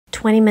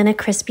20-minute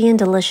crispy and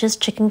delicious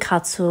chicken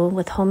katsu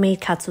with homemade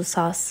katsu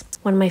sauce.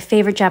 One of my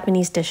favorite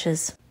Japanese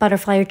dishes.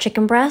 Butterfly your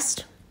chicken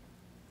breast.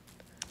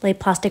 Lay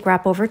plastic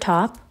wrap over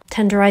top.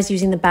 Tenderize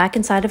using the back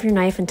and side of your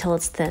knife until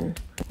it's thin.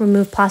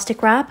 Remove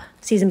plastic wrap.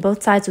 Season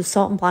both sides with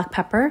salt and black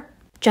pepper.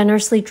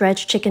 Generously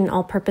dredge chicken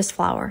all-purpose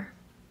flour.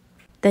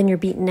 Then your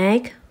beaten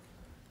egg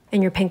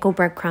and your panko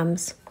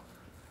breadcrumbs.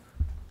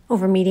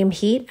 Over medium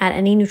heat, add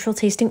any neutral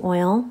tasting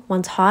oil.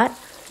 Once hot,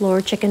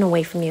 lower chicken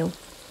away from you.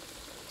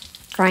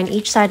 Fry on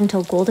each side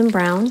until golden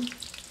brown.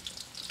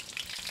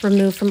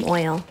 Remove from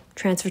oil.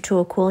 Transfer to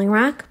a cooling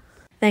rack.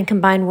 Then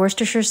combine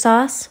Worcestershire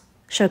sauce,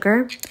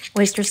 sugar,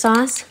 oyster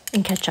sauce,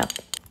 and ketchup.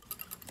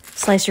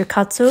 Slice your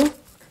katsu.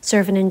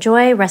 Serve and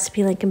enjoy.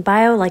 Recipe link in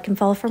bio. Like and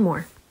follow for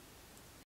more.